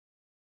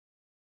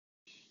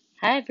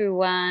Hi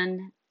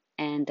everyone,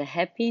 and a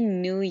happy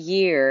new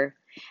year.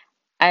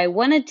 I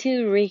wanted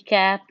to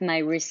recap my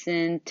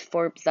recent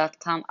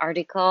Forbes.com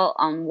article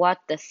on what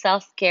the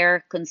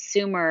self-care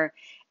consumer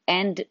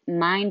and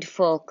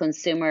mindful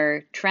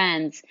consumer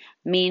trends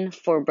mean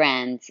for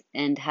brands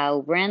and how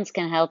brands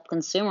can help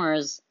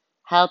consumers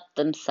help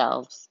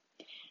themselves.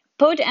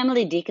 Poet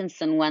Emily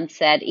Dickinson once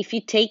said, "If you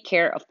take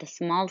care of the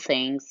small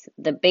things,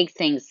 the big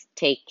things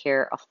take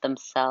care of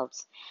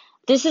themselves."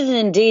 This is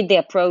indeed the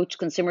approach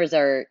consumers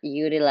are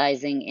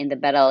utilizing in the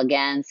battle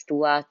against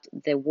what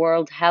the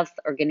World Health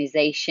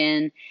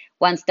Organization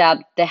once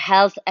dubbed the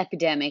health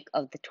epidemic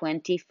of the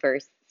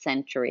 21st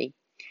century.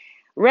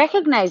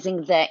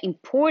 Recognizing the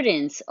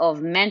importance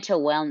of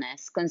mental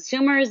wellness,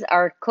 consumers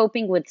are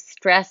coping with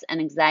stress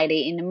and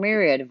anxiety in a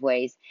myriad of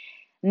ways,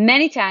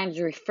 many times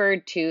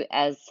referred to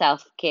as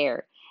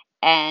self-care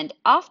and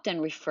often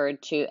referred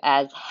to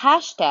as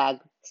hashtag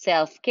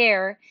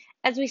self-care,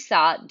 as we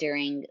saw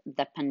during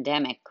the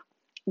pandemic.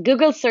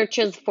 Google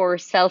searches for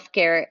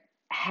self-care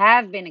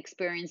have been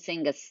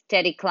experiencing a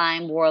steady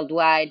climb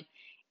worldwide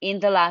in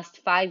the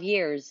last 5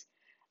 years,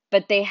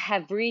 but they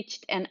have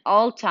reached an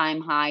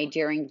all-time high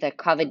during the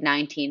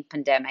COVID-19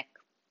 pandemic.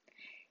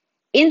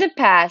 In the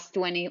past,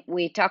 when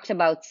we talked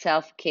about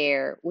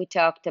self-care, we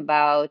talked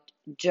about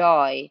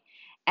joy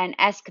and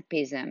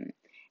escapism.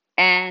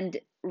 And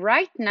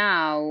right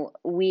now,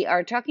 we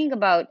are talking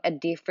about a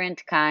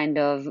different kind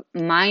of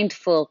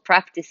mindful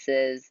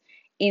practices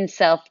in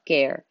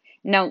self-care.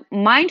 Now,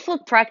 mindful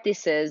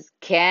practices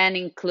can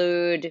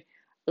include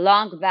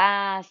long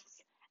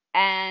baths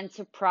and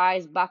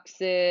surprise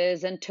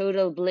boxes and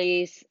total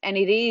bliss. And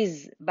it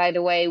is, by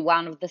the way,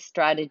 one of the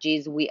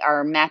strategies we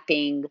are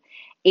mapping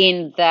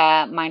in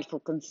the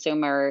mindful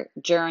consumer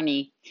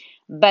journey.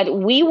 But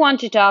we want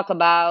to talk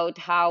about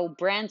how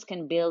brands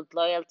can build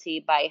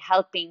loyalty by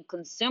helping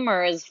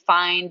consumers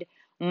find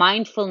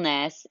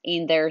mindfulness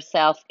in their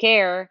self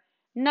care,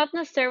 not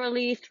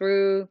necessarily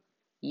through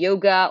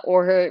yoga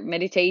or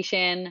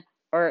meditation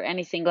or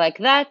anything like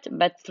that,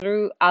 but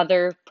through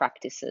other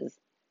practices.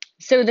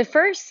 So, the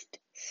first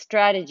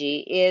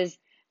strategy is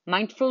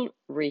mindful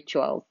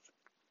rituals.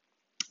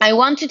 I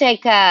want to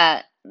take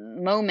a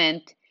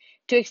moment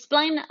to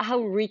explain how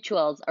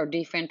rituals are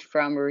different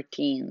from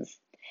routines.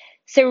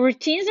 So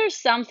routines are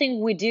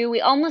something we do,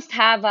 we almost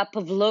have a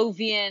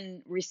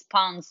Pavlovian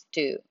response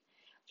to.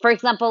 For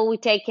example, we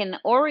take an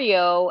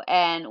Oreo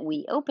and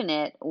we open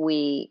it,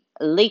 we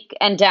lick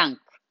and dunk.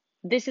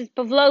 This is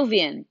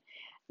Pavlovian.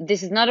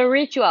 This is not a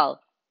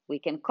ritual. We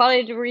can call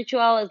it a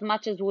ritual as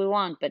much as we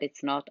want, but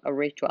it's not a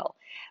ritual.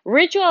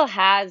 Ritual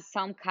has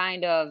some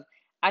kind of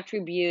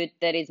attribute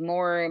that is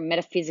more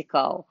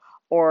metaphysical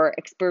or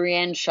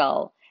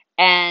experiential,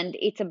 and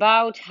it's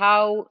about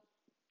how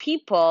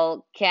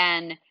people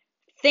can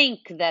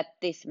think that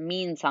this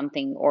means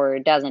something or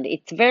doesn't.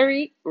 It's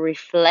very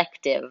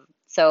reflective.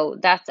 So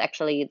that's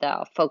actually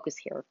the focus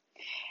here.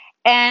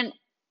 And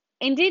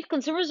indeed,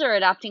 consumers are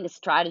adopting a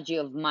strategy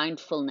of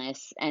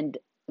mindfulness and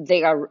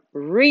they are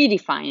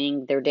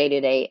redefining their day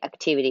to day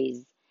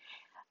activities.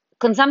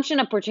 Consumption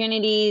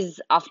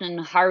opportunities, often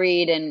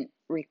hurried and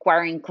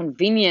requiring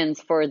convenience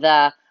for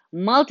the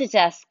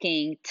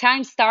multitasking,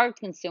 time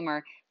starved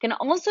consumer, can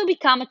also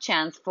become a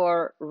chance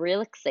for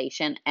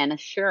relaxation and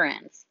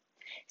assurance.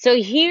 So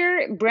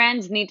here,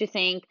 brands need to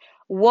think,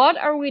 what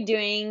are we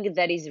doing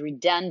that is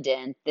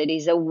redundant, that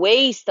is a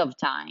waste of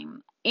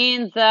time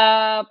in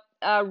the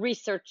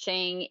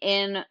researching,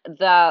 in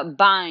the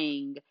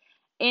buying,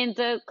 in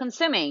the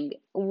consuming,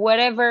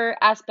 whatever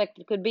aspect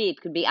it could be.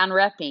 It could be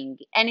unwrapping,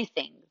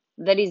 anything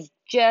that is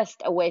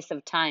just a waste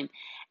of time.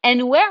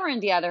 And where, on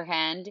the other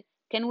hand,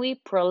 can we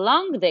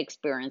prolong the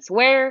experience?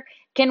 Where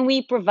can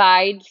we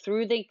provide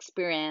through the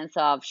experience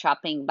of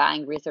shopping,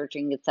 buying,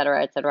 researching,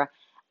 etc.,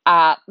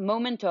 a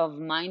moment of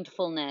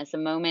mindfulness, a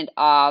moment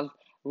of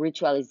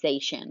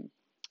ritualization.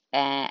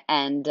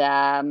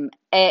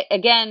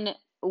 Again,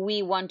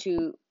 we want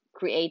to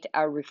create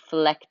a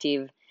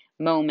reflective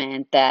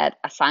moment that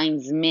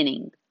assigns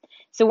meaning.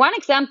 So, one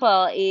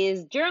example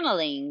is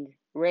journaling,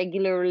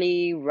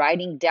 regularly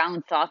writing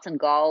down thoughts and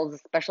goals,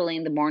 especially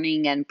in the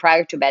morning and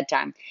prior to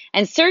bedtime.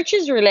 And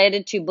searches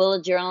related to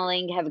bullet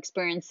journaling have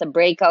experienced a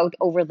breakout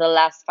over the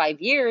last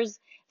 5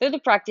 years, though the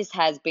practice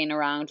has been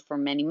around for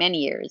many, many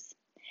years.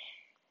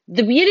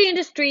 The beauty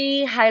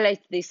industry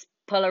highlights this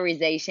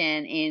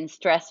polarization in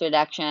stress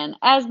reduction,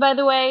 as by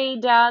the way,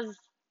 does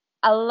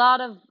a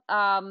lot of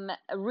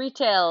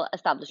retail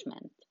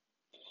establishment.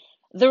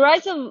 The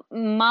rise of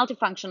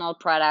multifunctional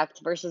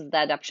products versus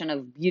the adoption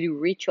of beauty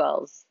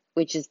rituals,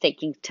 which is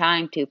taking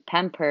time to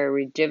pamper,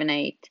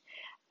 rejuvenate,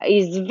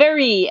 is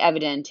very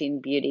evident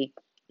in beauty.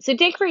 So,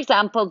 take for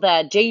example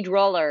the jade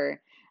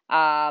roller,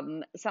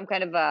 some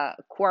kind of a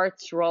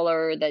quartz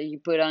roller that you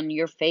put on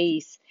your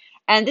face.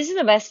 And this is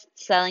the best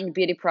selling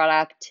beauty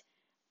product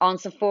on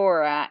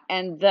Sephora.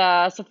 And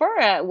the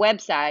Sephora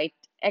website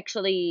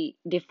actually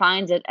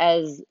defines it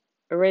as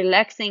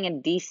relaxing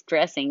and de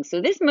stressing.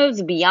 So, this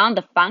moves beyond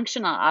the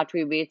functional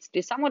attributes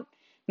to somewhat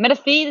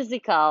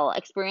metaphysical,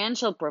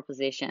 experiential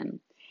proposition.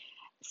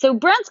 So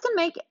brands can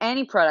make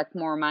any product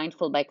more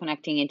mindful by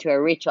connecting into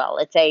a ritual.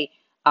 Let's say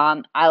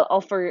I'll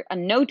offer a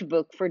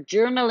notebook for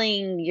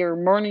journaling your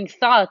morning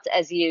thoughts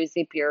as you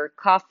sip your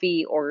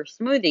coffee or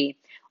smoothie,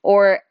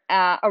 or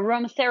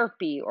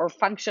aromatherapy or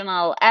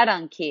functional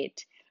add-on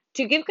kit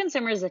to give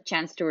consumers a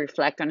chance to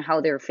reflect on how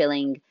they're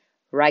feeling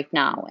right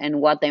now and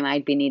what they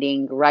might be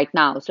needing right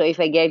now. So if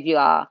I gave you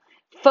a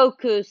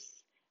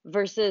focus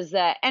versus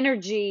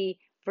energy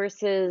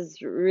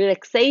versus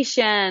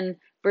relaxation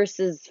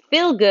versus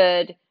feel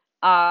good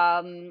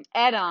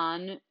add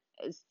on,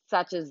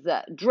 such as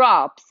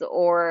drops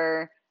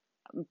or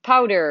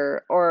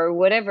powder or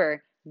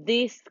whatever,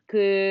 this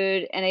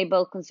could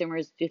enable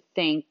consumers to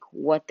think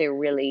what they're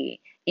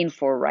really in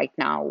for right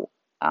now.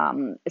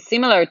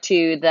 Similar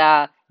to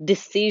the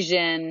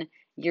decision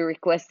you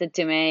requested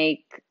to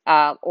make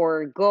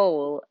or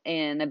goal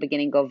in the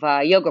beginning of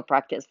a yoga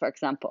practice, for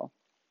example.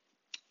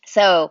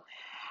 So,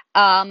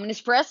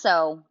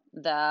 Nespresso,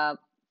 the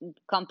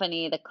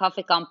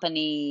coffee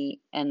company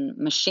and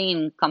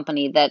machine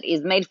company that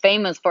is made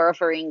famous for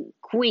offering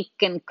quick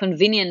and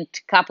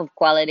convenient cup of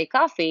quality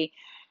coffee,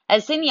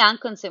 has seen young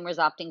consumers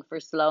opting for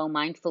slow,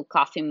 mindful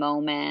coffee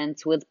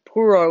moments with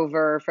pour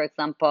over, for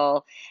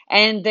example.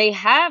 And they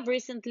have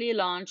recently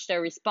launched a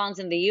response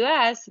in the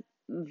US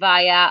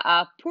via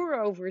a pour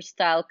over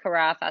style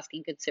carafe,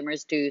 asking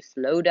consumers to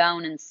slow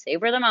down and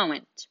savor the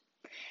moment.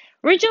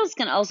 Rituals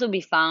can also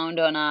be found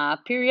on a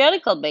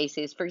periodical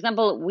basis. For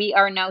example, we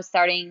are now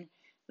starting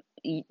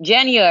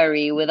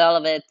January with all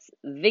of its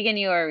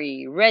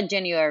Veganuary, Red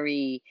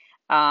January,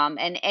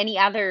 and any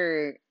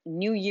other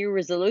New Year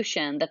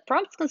resolution that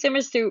prompts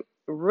consumers to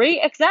re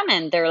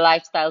examine their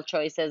lifestyle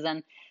choices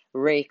and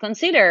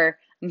reconsider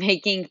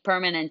making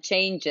permanent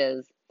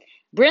changes.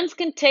 Brands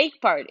can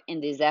take part in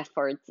these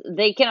efforts.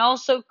 They can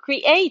also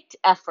create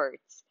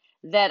efforts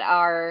that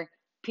are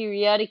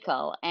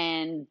periodical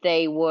and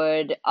they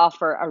would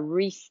offer a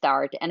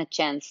restart and a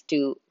chance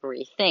to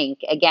rethink.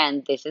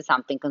 Again, this is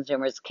something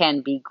consumers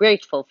can be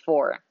grateful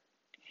for.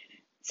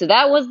 So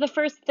that was the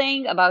first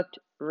thing about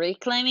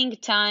reclaiming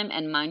time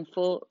and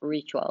mindful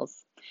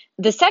rituals.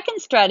 The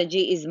second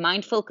strategy is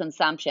mindful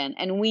consumption,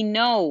 and we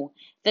know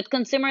that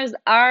consumers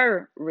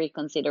are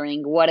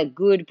reconsidering what a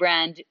good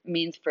brand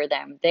means for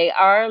them. They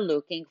are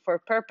looking for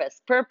purpose.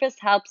 Purpose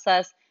helps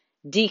us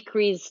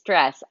decrease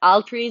stress.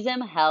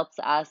 Altruism helps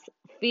us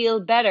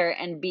feel better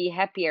and be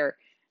happier.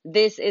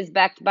 This is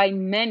backed by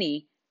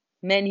many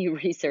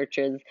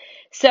researchers.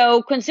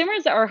 So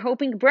consumers are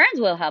hoping brands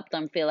will help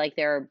them feel like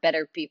they're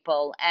better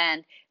people,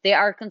 and they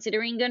are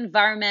considering the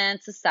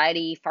environment,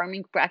 society,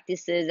 farming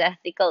practices,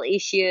 ethical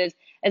issues,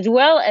 as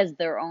well as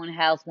their own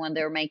health when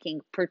they're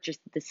making purchase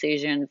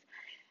decisions.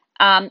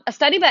 A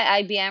study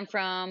by IBM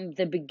from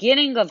the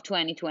beginning of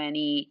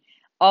 2020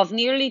 of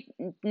nearly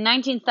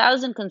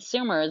 19,000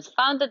 consumers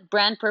found that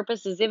brand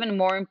purpose is even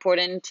more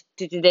important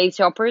to today's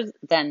shoppers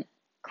than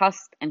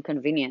cost and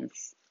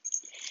convenience.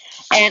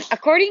 And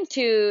according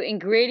to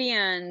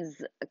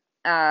Ingredients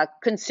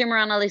Consumer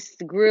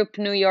Analyst Group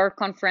New York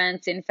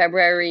conference in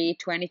February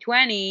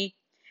 2020,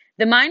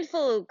 the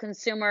mindful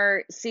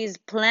consumer sees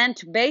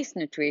plant-based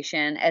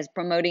nutrition as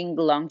promoting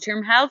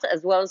long-term health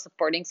as well as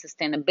supporting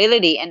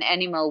sustainability and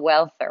animal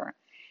welfare.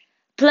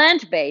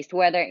 Plant-based,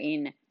 whether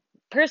in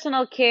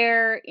personal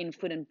care, in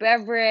food and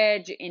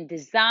beverage, in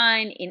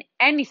design, in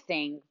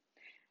anything,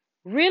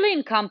 really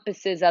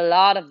encompasses a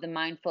lot of the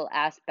mindful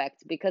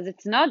aspects because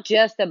it's not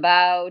just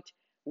about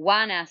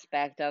one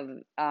aspect of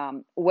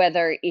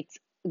whether it's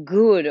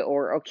good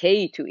or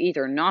okay to eat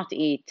or not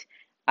eat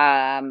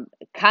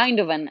kind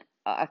of an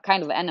a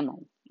kind of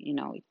animal. You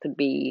know, it could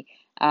be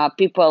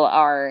people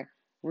are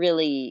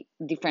really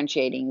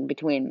differentiating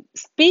between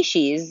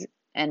species,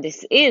 and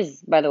this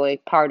is, by the way,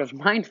 part of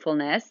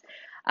mindfulness,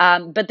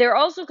 but they're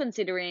also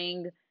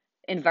considering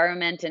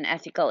environment and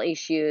ethical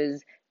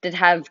issues that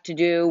have to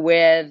do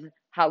with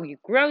how you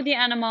grow the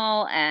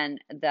animal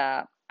and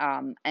the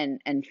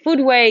and food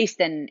waste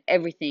and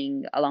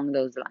everything along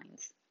those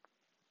lines.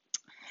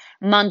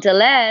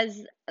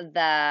 Mondelez,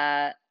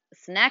 the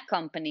snack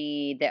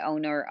company, the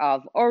owner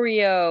of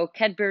Oreo,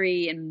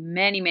 Cadbury, and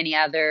many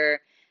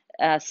other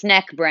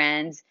snack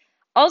brands,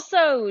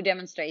 also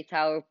demonstrates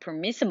how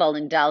permissible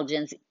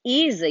indulgence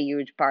is a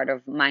huge part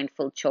of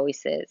mindful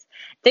choices.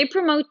 They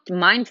promote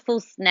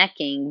mindful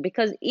snacking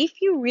because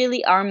if you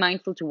really are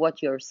mindful to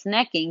what you're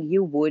snacking,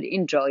 you would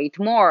enjoy it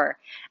more.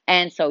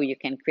 And so you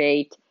can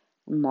create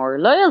more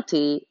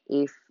loyalty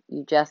if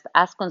you just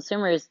ask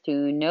consumers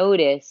to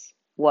notice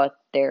what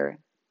they're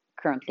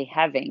currently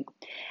having.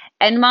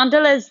 And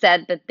Mondelez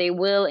said that they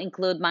will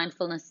include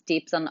mindfulness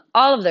tips on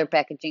all of their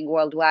packaging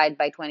worldwide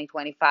by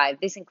 2025.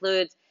 This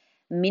includes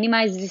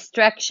minimize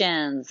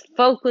distractions,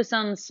 focus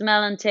on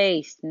smell and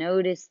taste,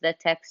 notice the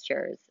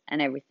textures,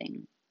 and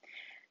everything.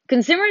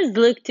 Consumers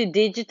look to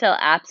digital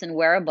apps and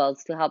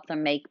wearables to help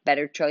them make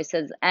better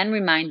choices and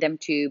remind them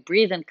to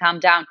breathe and calm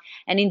down.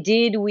 And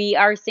indeed, we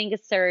are seeing a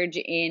surge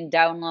in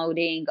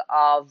downloading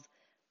of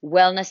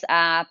wellness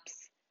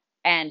apps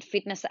and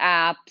fitness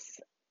apps,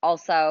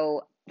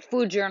 also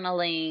food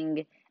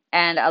journaling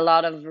and a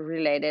lot of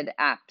related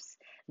apps.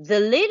 The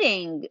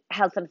leading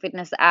health and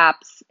fitness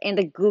apps in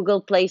the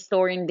Google Play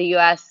Store in the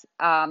US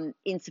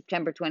in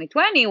September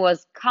 2020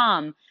 was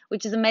Calm,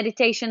 which is a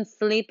meditation,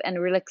 sleep,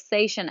 and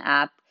relaxation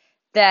app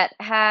that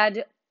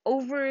had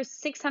over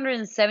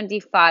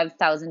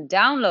 675,000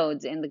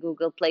 downloads in the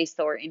Google Play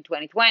Store in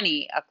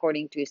 2020,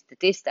 according to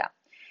Statista.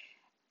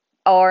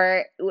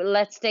 Or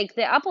let's take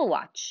the Apple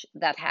Watch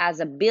that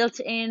has a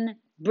built-in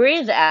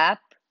Breathe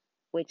app,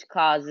 which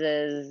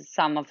causes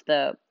some of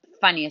the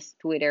funniest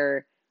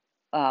Twitter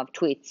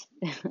tweets,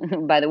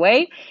 by the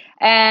way,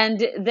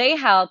 and they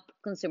help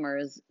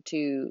consumers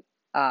to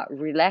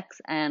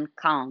relax and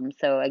calm.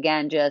 So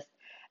again, just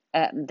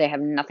they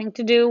have nothing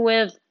to do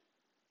with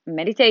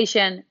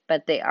meditation,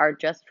 but they are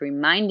just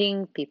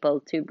reminding people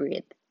to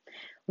breathe.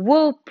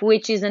 Whoop,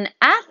 which is an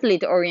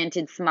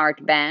athlete-oriented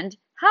smart band,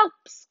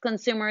 helps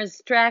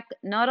consumers track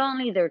not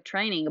only their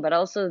training but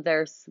also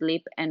their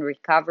sleep and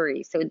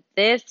recovery. So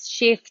this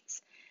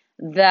shifts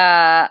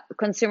the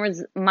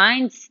consumer's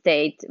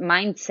mindset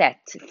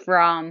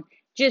from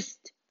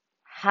just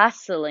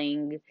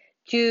hustling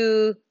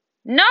to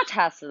not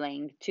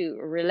hustling to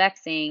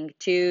relaxing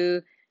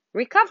to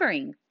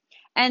recovering.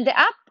 And the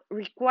app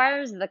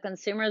requires the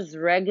consumer's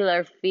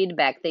regular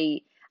feedback.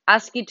 They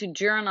ask you to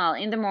journal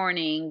in the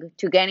morning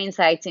to gain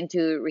insights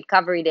into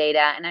recovery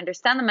data and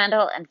understand the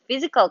mental and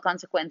physical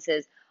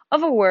consequences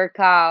of a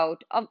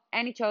workout, of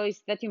any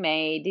choice that you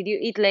made. Did you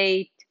eat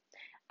late?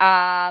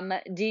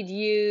 Did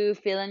you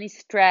feel any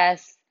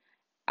stress?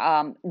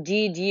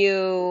 Did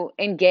you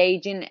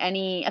engage in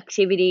any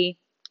activity?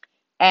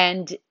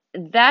 And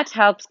that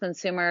helps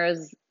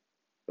consumers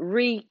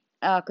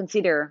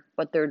reconsider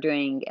what they're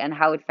doing and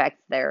how it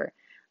affects their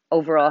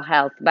overall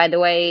health. By the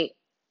way,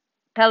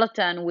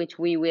 Peloton, which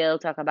we will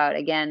talk about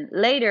again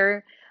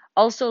later,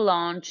 also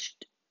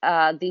launched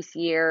this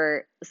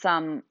year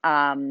some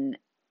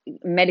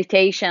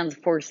meditations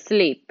for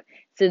sleep.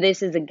 So,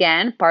 this is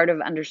again part of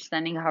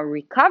understanding how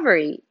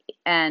recovery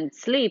and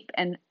sleep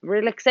and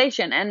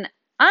relaxation and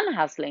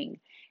unhustling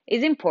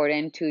is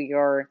important to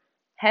your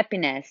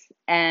happiness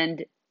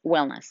and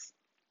wellness.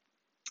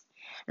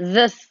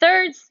 The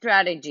third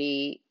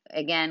strategy,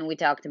 again, we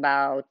talked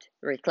about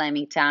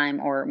reclaiming time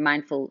or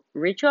mindful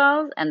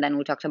rituals, and then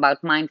we talked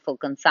about mindful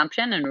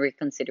consumption and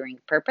reconsidering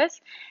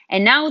purpose.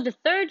 And now the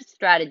third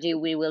strategy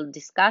we will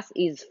discuss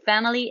is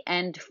family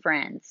and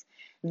friends.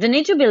 The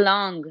need to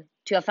belong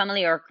to a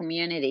family or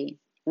community,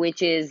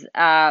 which is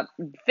a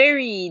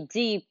very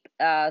deep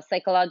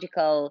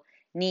psychological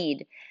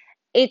need.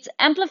 It's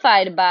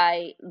amplified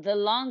by the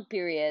long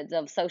periods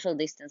of social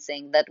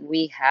distancing that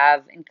we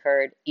have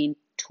incurred in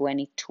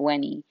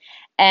 2020.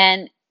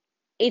 And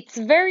it's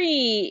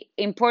very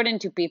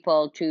important to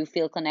people to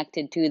feel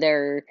connected to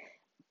their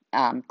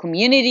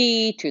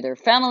community, to their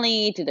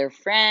family, to their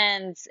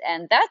friends.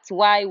 And that's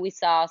why we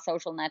saw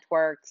social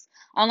networks,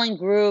 online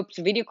groups,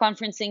 video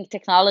conferencing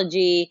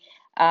technology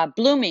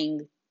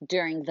blooming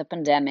during the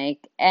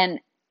pandemic. And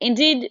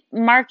indeed,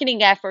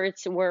 marketing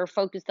efforts were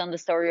focused on the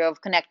story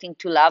of connecting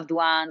to loved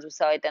ones. We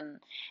saw it in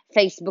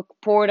Facebook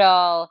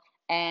portal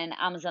and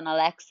Amazon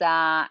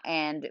Alexa,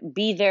 and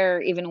be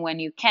there even when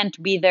you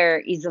can't be there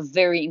is a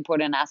very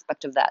important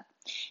aspect of that.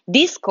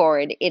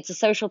 Discord, it's a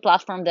social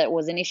platform that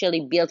was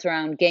initially built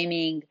around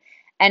gaming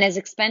and has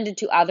expanded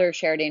to other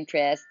shared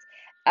interests.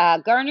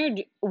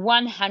 Garnered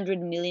 100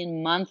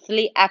 million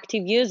monthly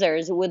active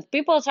users, with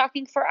people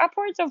talking for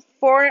upwards of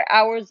 4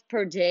 hours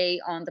per day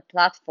on the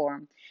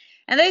platform.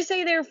 And they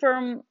say they're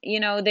from,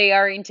 they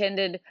are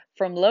intended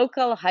from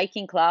local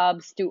hiking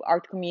clubs to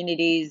art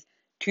communities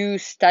to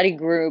study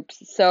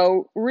groups.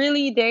 So,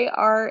 really, they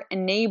are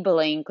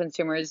enabling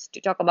consumers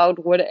to talk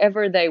about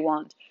whatever they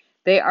want.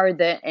 They are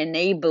the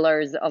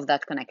enablers of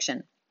that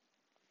connection.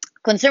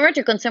 Consumer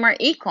to consumer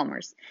e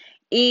commerce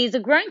is a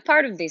growing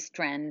part of this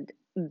trend.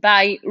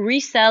 By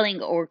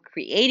reselling or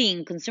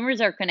creating, consumers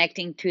are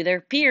connecting to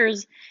their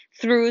peers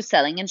through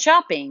selling and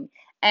shopping.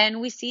 And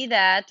we see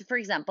that, for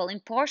example, in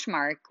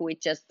Poshmark,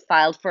 which just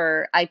filed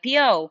for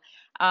IPO.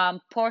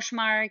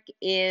 Poshmark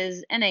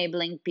is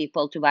enabling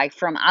people to buy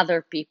from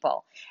other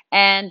people.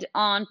 And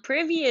on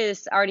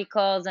previous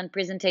articles and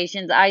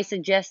presentations, I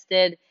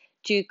suggested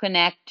to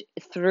connect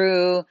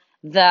through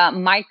the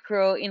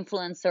micro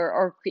influencer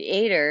or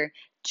creator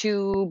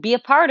to be a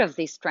part of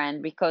this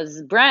trend,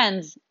 because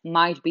brands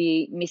might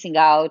be missing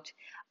out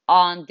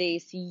on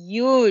this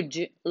huge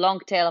long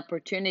tail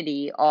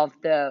opportunity of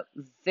the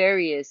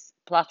various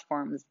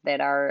platforms that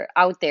are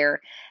out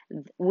there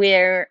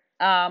where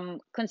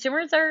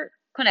consumers are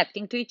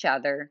connecting to each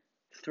other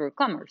through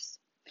commerce.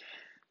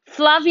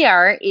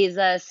 Flaviar is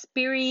a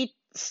spirit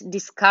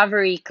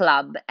discovery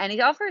club, and it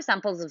offers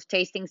samples of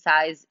tasting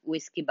size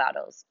whiskey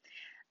bottles.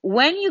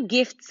 When you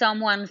gift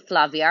someone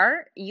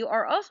Flaviar, you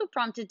are also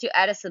prompted to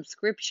add a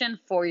subscription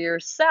for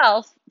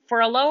yourself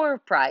for a lower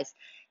price,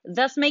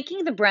 thus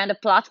making the brand a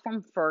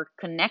platform for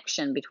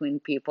connection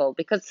between people.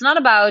 Because it's not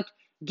about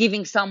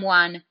giving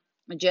someone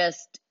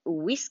just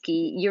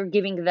whiskey, you're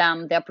giving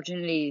them the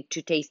opportunity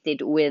to taste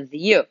it with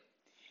you.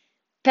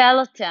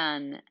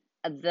 Peloton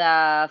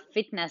the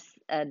fitness,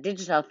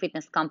 digital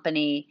fitness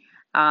company,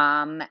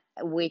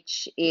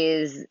 which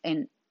is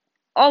in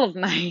all of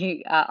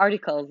my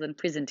articles and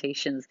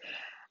presentations,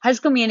 has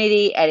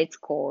community at its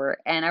core.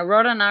 And I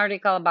wrote an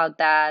article about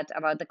that,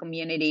 about the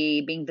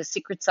community being the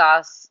secret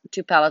sauce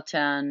to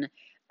Peloton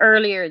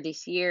earlier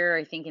this year,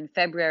 I think in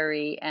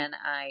February. And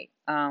I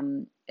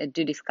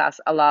do discuss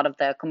a lot of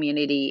the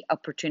community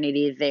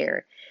opportunity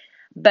there.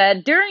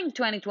 But during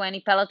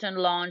 2020, Peloton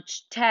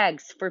launched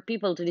tags for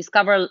people to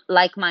discover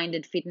like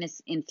minded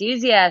fitness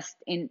enthusiasts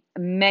in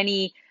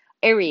many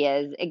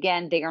areas.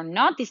 Again, they are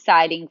not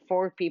deciding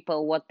for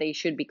people what they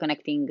should be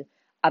connecting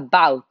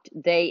about.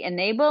 They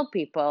enable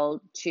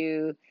people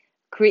to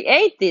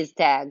create these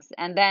tags,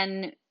 and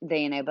then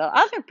they enable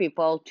other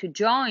people to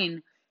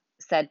join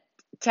said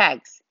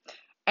tags.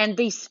 And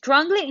they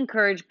strongly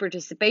encourage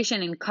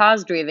participation in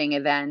cause driven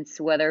events,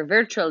 whether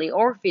virtually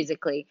or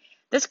physically.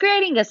 Thus,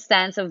 creating a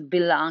sense of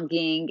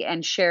belonging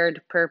and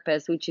shared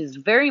purpose, which is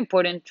very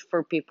important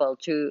for people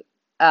to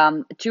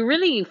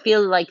really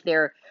feel like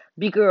they're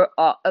bigger,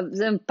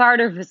 part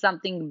of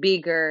something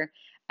bigger,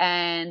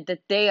 and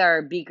that they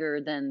are bigger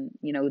than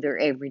their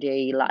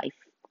everyday life.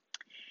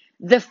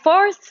 The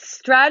fourth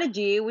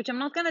strategy, which I'm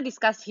not going to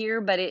discuss here,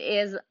 but it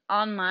is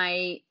on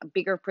my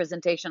bigger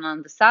presentation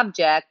on the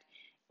subject,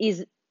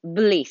 is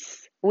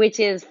bliss, which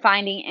is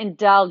finding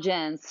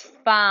indulgence,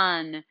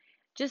 fun,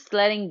 just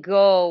letting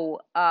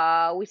go.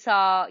 We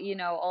saw,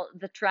 all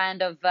the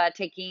trend of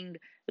taking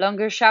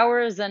longer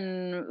showers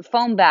and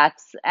foam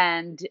baths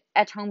and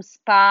at-home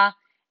spa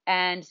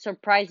and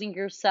surprising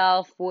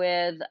yourself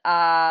with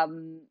a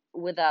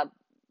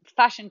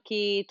fashion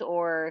kit,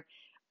 or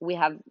we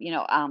have,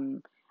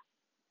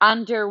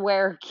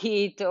 underwear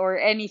kit or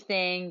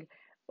anything.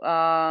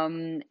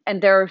 And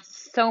there are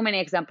so many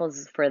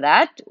examples for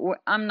that.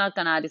 I'm not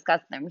gonna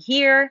discuss them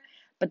here,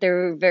 but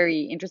they're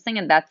very interesting,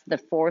 and that's the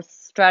fourth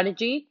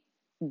strategy,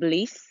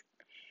 bliss.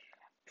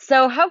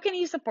 So, how can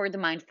you support the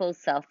mindful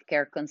self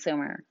care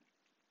consumer?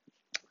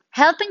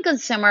 Helping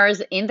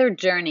consumers in their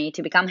journey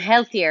to become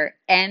healthier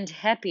and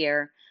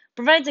happier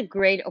provides a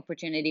great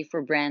opportunity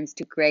for brands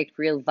to create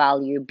real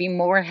value, be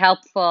more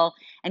helpful,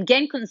 and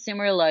gain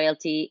consumer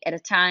loyalty at a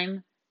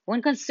time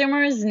when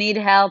consumers need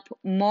help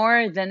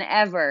more than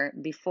ever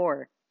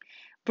before.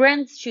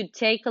 Brands should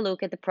take a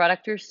look at the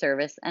product or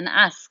service and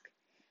ask,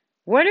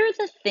 what are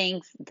the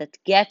things that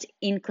get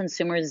in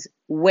consumers'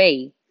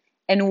 way?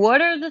 And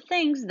what are the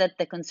things that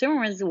the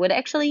consumers would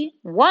actually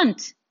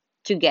want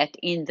to get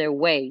in their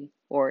way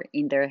or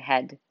in their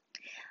head?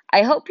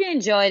 I hope you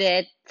enjoyed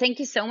it. Thank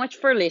you so much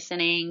for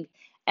listening,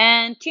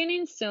 and tune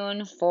in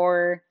soon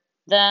for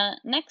the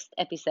next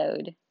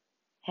episode.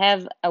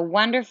 Have a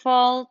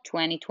wonderful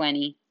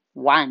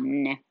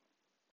 2021.